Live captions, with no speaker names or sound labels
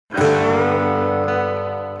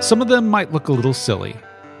Some of them might look a little silly,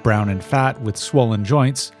 brown and fat with swollen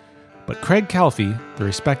joints, but Craig Calfee, the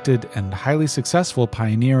respected and highly successful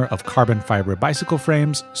pioneer of carbon fiber bicycle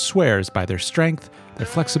frames, swears by their strength, their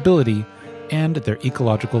flexibility, and their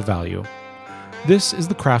ecological value. This is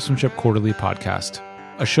the Craftsmanship Quarterly Podcast,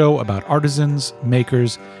 a show about artisans,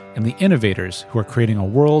 makers, and the innovators who are creating a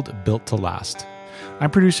world built to last. I'm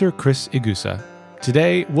producer Chris Igusa.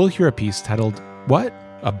 Today, we'll hear a piece titled, What?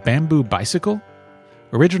 A Bamboo Bicycle?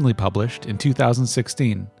 Originally published in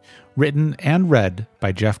 2016, written and read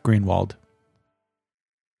by Jeff Greenwald.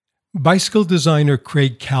 Bicycle designer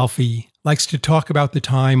Craig Calfee likes to talk about the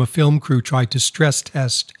time a film crew tried to stress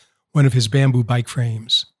test one of his bamboo bike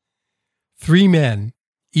frames. 3 men,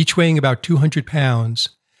 each weighing about 200 pounds,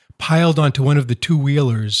 piled onto one of the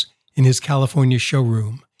two-wheelers in his California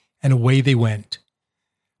showroom, and away they went.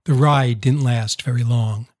 The ride didn't last very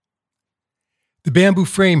long. The bamboo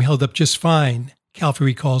frame held up just fine, Calfee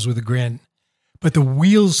recalls with a grin, but the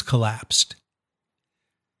wheels collapsed.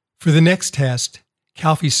 For the next test,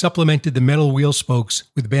 Calfee supplemented the metal wheel spokes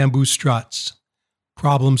with bamboo struts.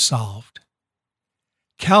 Problem solved.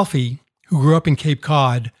 Calfee, who grew up in Cape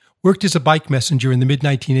Cod, worked as a bike messenger in the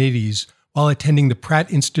mid-1980s while attending the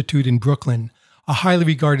Pratt Institute in Brooklyn, a highly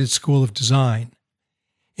regarded school of design.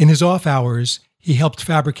 In his off hours, he helped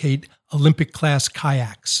fabricate Olympic-class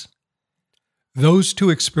kayaks. Those two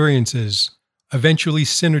experiences eventually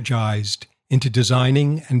synergized into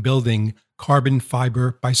designing and building carbon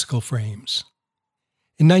fiber bicycle frames.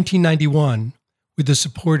 In 1991, with the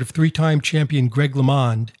support of 3-time champion Greg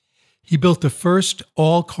LeMond, he built the first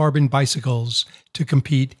all-carbon bicycles to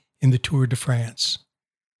compete in the Tour de France.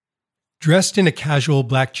 Dressed in a casual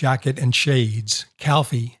black jacket and shades,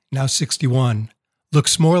 Calfee, now 61,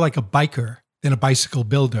 looks more like a biker than a bicycle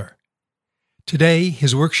builder. Today,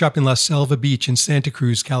 his workshop in La Selva Beach in Santa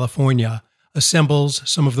Cruz, California, assembles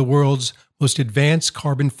some of the world's most advanced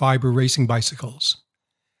carbon fiber racing bicycles.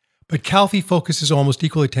 But Calfee focuses almost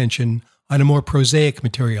equal attention on a more prosaic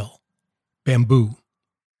material, bamboo.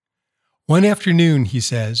 One afternoon, he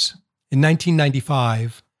says, in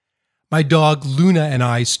 1995, my dog Luna and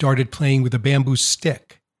I started playing with a bamboo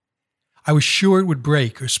stick. I was sure it would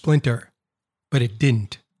break or splinter, but it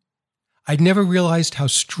didn't. I'd never realized how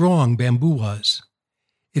strong bamboo was.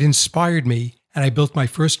 It inspired me, and I built my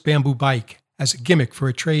first bamboo bike as a gimmick for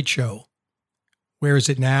a trade show. Where is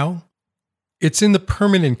it now? It's in the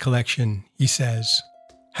permanent collection, he says,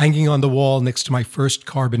 hanging on the wall next to my first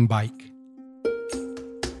carbon bike.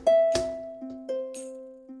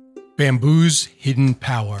 Bamboo's hidden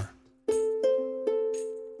power.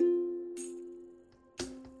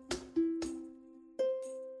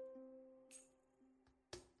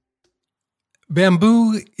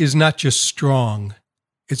 Bamboo is not just strong,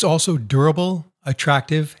 it's also durable,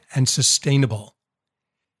 attractive, and sustainable.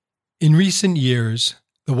 In recent years,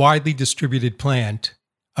 the widely distributed plant,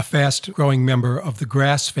 a fast-growing member of the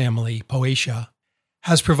grass family, Poaceae,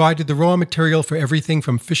 has provided the raw material for everything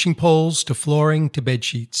from fishing poles to flooring to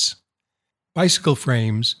bedsheets. Bicycle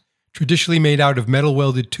frames, traditionally made out of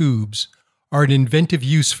metal-welded tubes, are an inventive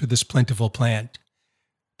use for this plentiful plant.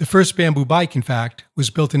 The first bamboo bike, in fact, was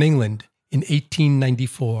built in England in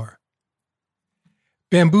 1894.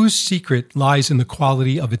 Bamboo's secret lies in the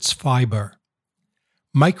quality of its fiber.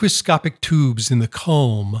 Microscopic tubes in the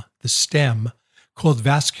culm, the stem, called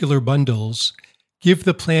vascular bundles, give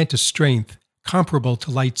the plant a strength comparable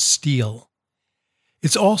to light steel.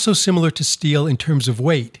 It's also similar to steel in terms of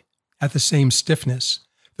weight, at the same stiffness,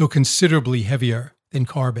 though considerably heavier than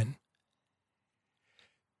carbon.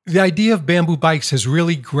 The idea of bamboo bikes has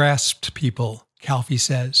really grasped people, Calfee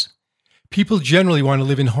says. People generally want to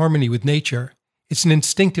live in harmony with nature. It's an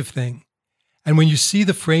instinctive thing. And when you see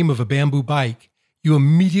the frame of a bamboo bike, you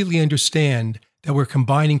immediately understand that we're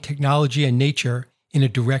combining technology and nature in a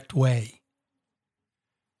direct way.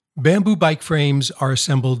 Bamboo bike frames are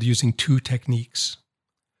assembled using 2 techniques.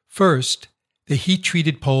 First, the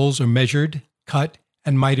heat-treated poles are measured, cut,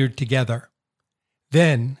 and mitered together.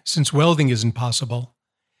 Then, since welding isn't possible,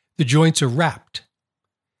 the joints are wrapped.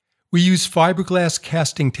 We use fiberglass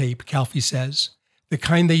casting tape, Calfee says, the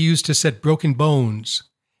kind they use to set broken bones,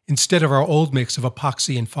 instead of our old mix of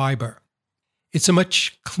epoxy and fiber. It's a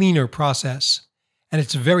much cleaner process, and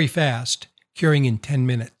it's very fast, curing in 10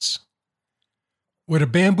 minutes. What a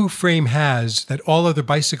bamboo frame has that all other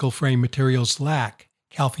bicycle frame materials lack,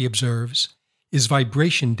 Calfee observes, is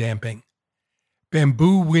vibration damping.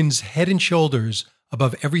 Bamboo wins head and shoulders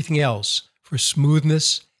above everything else for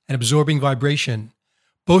smoothness and absorbing vibration,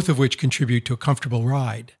 both of which contribute to a comfortable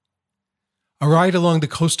ride. A ride along the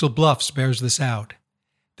coastal bluffs bears this out.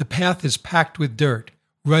 The path is packed with dirt,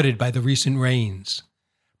 rutted by the recent rains.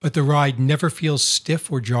 but the ride never feels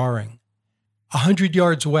stiff or jarring. 100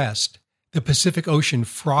 yards west, the Pacific Ocean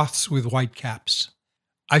froths with whitecaps.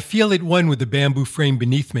 I feel at one with the bamboo frame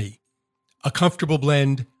beneath me, a comfortable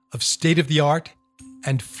blend of state-of-the-art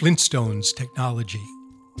and Flintstones technology.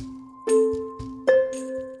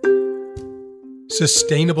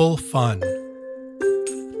 Sustainable fun.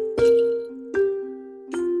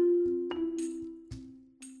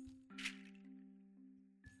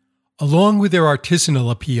 Along with their artisanal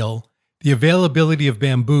appeal, the availability of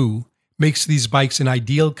bamboo makes these bikes an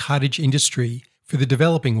ideal cottage industry for the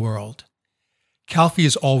developing world. Calfee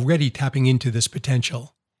is already tapping into this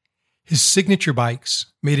potential. His signature bikes,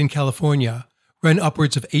 made in California, run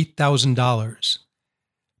upwards of $8,000.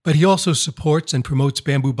 But he also supports and promotes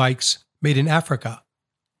bamboo bikes made in Africa.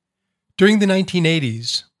 During the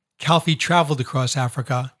 1980s, Calfee traveled across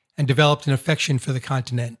Africa and developed an affection for the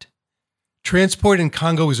continent. Transport in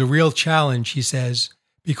Congo is a real challenge, he says,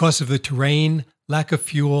 because of the terrain, lack of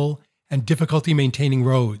fuel, and difficulty maintaining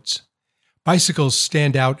roads. Bicycles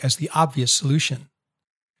stand out as the obvious solution.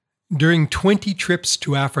 During 20 trips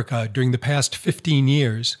to Africa during the past 15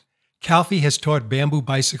 years, Calfee has taught bamboo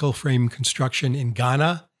bicycle frame construction in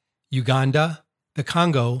Ghana, Uganda, the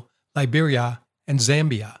Congo, Liberia, and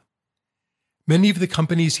Zambia. Many of the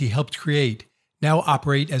companies he helped create now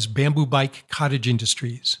operate as bamboo bike cottage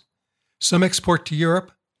industries. Some export to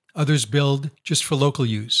Europe, others build just for local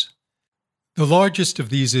use. The largest of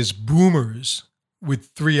these is Boomers,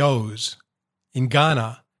 with 3 O's, in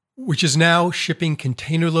Ghana, which is now shipping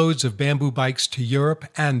container loads of bamboo bikes to Europe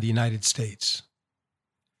and the United States.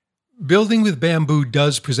 Building with bamboo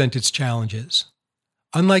does present its challenges.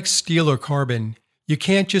 Unlike steel or carbon, you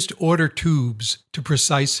can't just order tubes to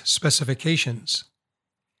precise specifications.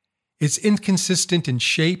 It's inconsistent in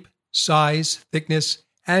shape, size, thickness,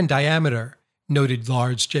 and diameter, noted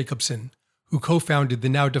Lars Jacobson, who co-founded the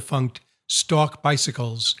now-defunct Stalk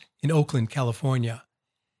Bicycles in Oakland, California.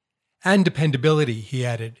 And dependability, he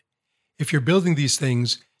added. If you're building these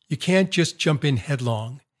things, you can't just jump in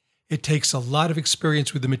headlong. It takes a lot of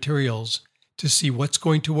experience with the materials to see what's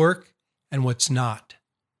going to work and what's not.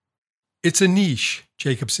 It's a niche,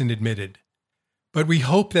 Jacobson admitted. But we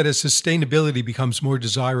hope that as sustainability becomes more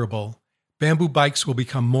desirable, bamboo bikes will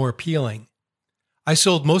become more appealing. I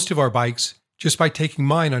sold most of our bikes just by taking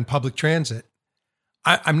mine on public transit.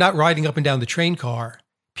 I'm not riding up and down the train car.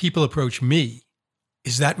 People approach me.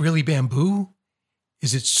 Is that really bamboo?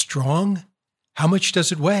 Is it strong? How much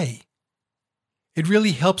does it weigh? It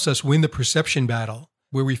really helps us win the perception battle,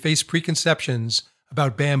 where we face preconceptions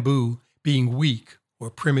about bamboo being weak or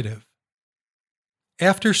primitive.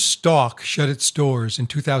 After Stalk shut its doors in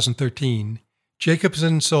 2013,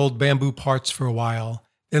 Jacobson sold bamboo parts for a while,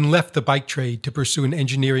 then left the bike trade to pursue an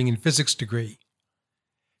engineering and physics degree.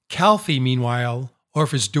 Calfee, meanwhile,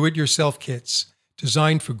 offers do-it-yourself kits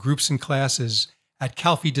designed for groups and classes at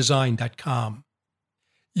calfeedesign.com.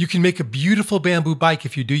 You can make a beautiful bamboo bike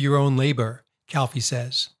if you do your own labor, Calfee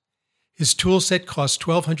says. His tool set costs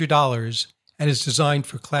 $1,200 and is designed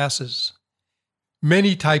for classes.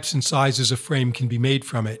 Many types and sizes of frame can be made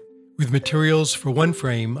from it, with materials for one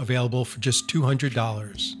frame available for just $200.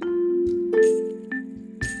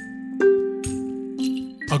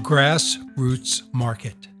 A grassroots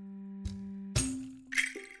market.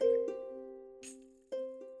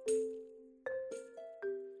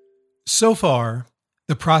 So far,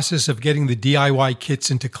 the process of getting the DIY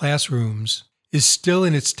kits into classrooms is still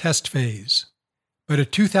in its test phase, but a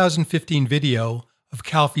 2015 video of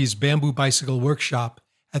Calfee's bamboo bicycle workshop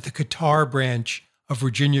at the Qatar branch of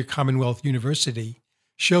Virginia Commonwealth University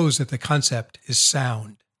shows that the concept is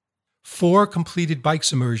sound. 4 completed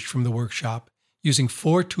bikes emerged from the workshop using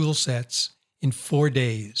 4 tool sets in 4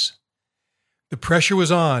 days. The pressure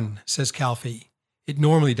was on, says Calfee. It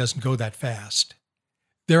normally doesn't go that fast.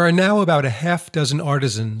 There are now about a half dozen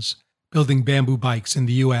artisans building bamboo bikes in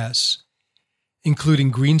the U.S., including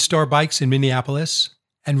Green Star Bikes in Minneapolis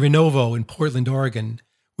and Renovo in Portland, Oregon,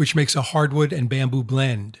 which makes a hardwood and bamboo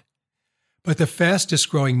blend. But the fastest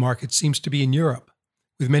growing market seems to be in Europe,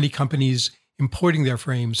 with many companies importing their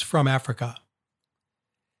frames from Africa.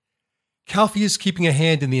 Calfee is keeping a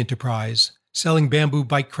hand in the enterprise, selling bamboo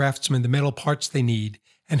bike craftsmen the metal parts they need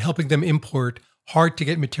and helping them import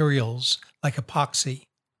hard-to-get materials like epoxy.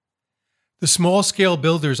 The small-scale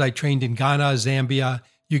builders I trained in Ghana, Zambia,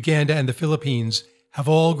 Uganda, and the Philippines have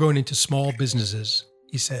all grown into small businesses,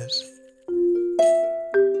 he says.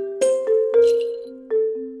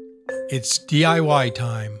 It's DIY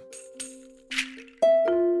time.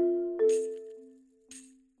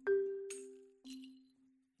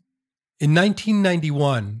 In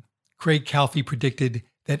 1991, Craig Calfee predicted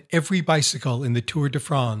that every bicycle in the Tour de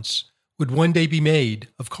France would one day be made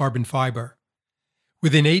of carbon fiber.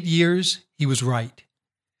 Within 8 years, he was right.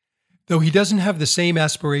 Though he doesn't have the same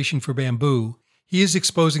aspiration for bamboo, he is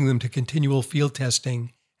exposing them to continual field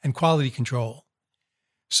testing and quality control.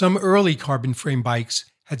 Some early carbon frame bikes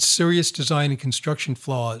had serious design and construction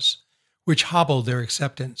flaws, which hobbled their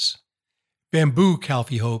acceptance. Bamboo,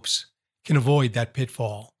 Calfee hopes, can avoid that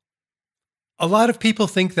pitfall. A lot of people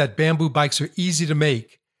think that bamboo bikes are easy to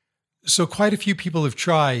make, so quite a few people have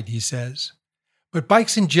tried, he says. But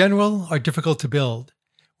bikes in general are difficult to build.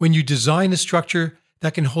 When you design a structure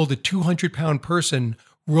that can hold a 200-pound person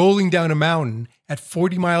rolling down a mountain at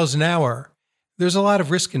 40 miles an hour, there's a lot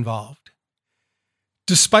of risk involved.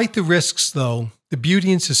 Despite the risks, though, the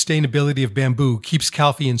beauty and sustainability of bamboo keeps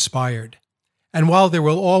Calfee inspired. And while there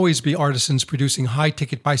will always be artisans producing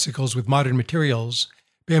high-ticket bicycles with modern materials,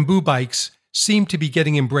 bamboo bikes seem to be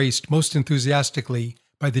getting embraced most enthusiastically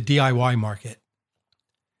by the DIY market.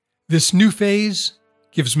 This new phase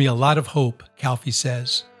gives me a lot of hope, Calfee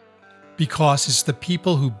says, because it's the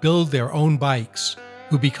people who build their own bikes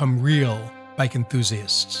who become real bike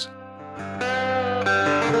enthusiasts.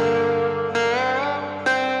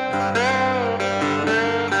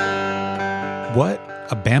 What?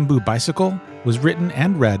 A Bamboo Bicycle? Was written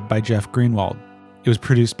and read by Jeff Greenwald. It was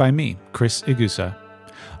produced by me, Chris Igusa.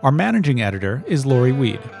 Our managing editor is Lori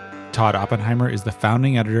Weed. Todd Oppenheimer is the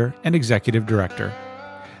founding editor and executive director.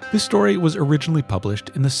 This story was originally published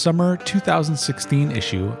in the summer 2016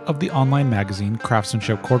 issue of the online magazine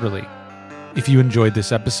Craftsmanship Quarterly. If you enjoyed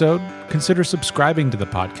this episode, consider subscribing to the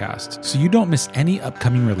podcast so you don't miss any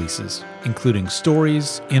upcoming releases, including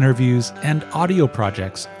stories, interviews, and audio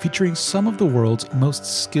projects featuring some of the world's most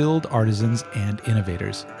skilled artisans and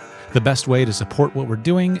innovators. The best way to support what we're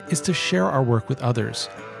doing is to share our work with others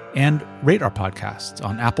and rate our podcasts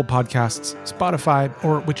on Apple Podcasts, Spotify,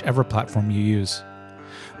 or whichever platform you use.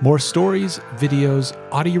 More stories, videos,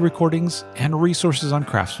 audio recordings, and resources on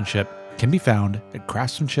craftsmanship can be found at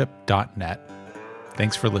craftsmanship.net.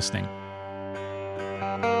 Thanks for listening.